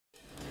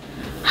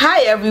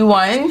Hi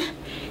everyone.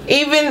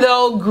 Even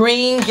though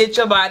green gets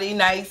your body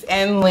nice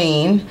and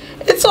lean,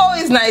 it's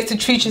always nice to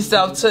treat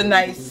yourself to a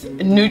nice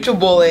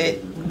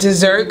Nutribullet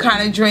dessert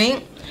kind of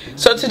drink.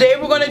 So today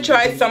we're going to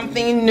try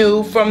something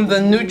new from the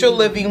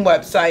Nutribullet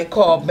website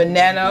called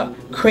Banana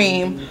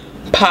Cream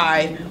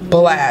Pie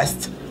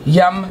Blast.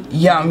 Yum,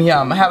 yum,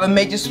 yum. I have a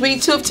major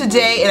sweet tooth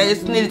today and I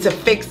just needed to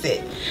fix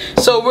it.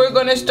 So we're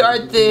going to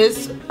start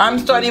this. I'm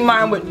starting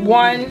mine with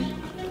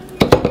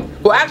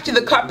well actually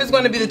the cup is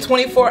going to be the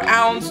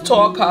 24-ounce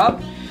tall cup.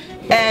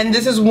 And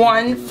this is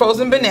one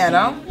frozen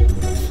banana,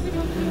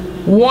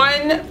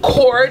 1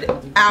 quart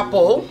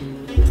apple,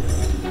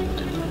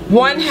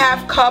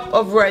 1/2 cup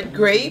of red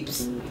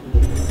grapes,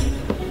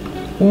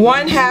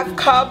 1/2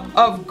 cup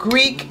of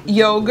Greek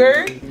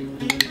yogurt.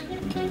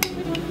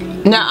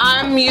 Now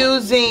I'm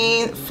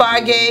using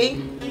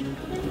Fage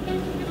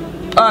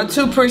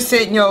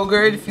 2%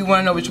 yogurt if you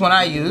want to know which one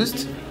I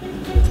used.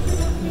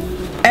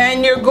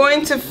 And you're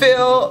going to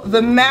fill the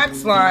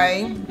max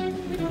line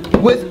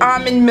with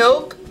almond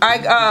milk.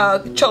 I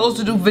chose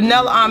to do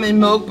vanilla almond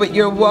milk, but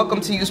you're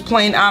welcome to use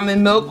plain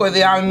almond milk or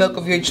the almond milk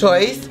of your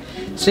choice.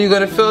 So you're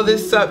going to fill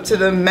this up to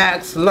the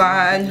max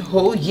line.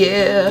 Oh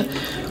yeah.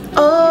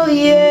 Oh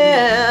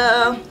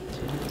yeah.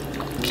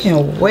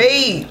 Can't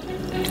wait.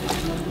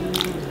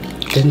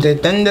 Dun, dun,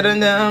 dun, dun,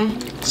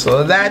 dun.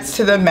 So that's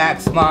to the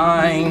max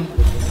line.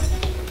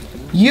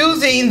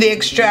 Using the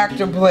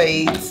extractor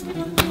blades,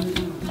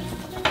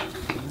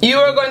 you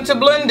are going to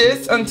blend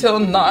this until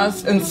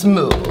nice and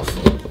smooth.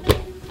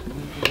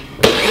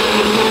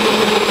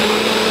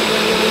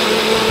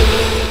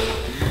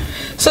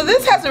 So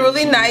this has a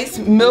really nice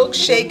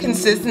milkshake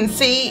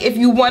consistency. If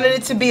you wanted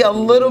it to be a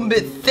little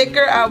bit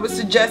thicker, I would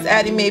suggest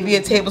adding maybe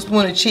a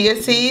tablespoon of chia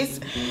seeds.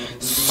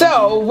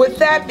 So with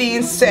that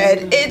being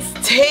said, it's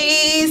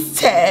taste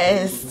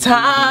test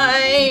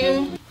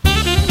time.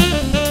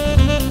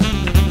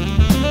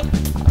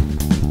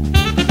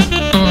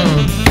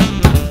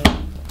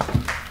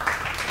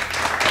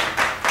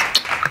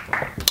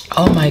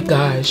 Oh my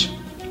gosh.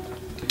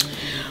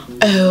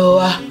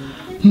 Oh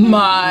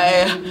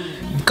my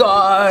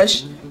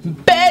gosh.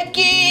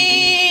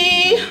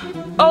 Becky!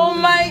 Oh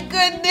my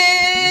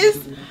goodness!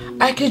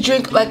 I could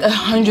drink like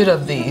 100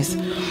 of these.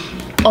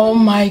 Oh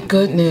my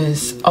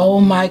goodness. Oh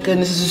my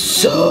goodness. This is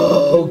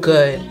so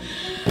good.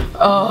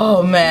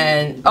 Oh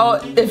man. Oh,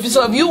 if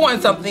you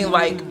want something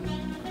like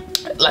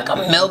a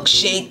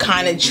milkshake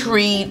kind of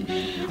treat.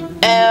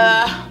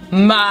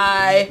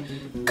 My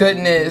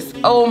goodness.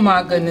 Oh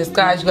my goodness.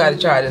 Guys, you gotta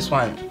try this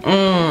one.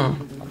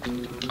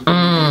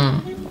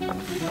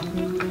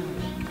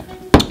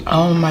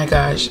 Oh my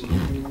gosh.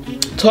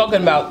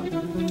 Talking about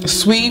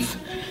sweet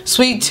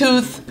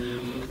tooth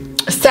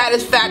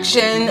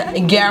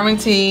satisfaction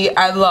guarantee.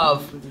 I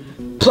love.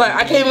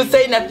 I can't even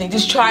say nothing.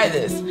 Just try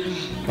this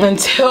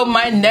until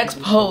my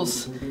next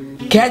post.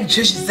 Gadget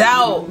Trish is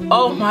out.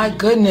 Oh my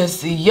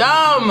goodness.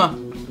 Yum.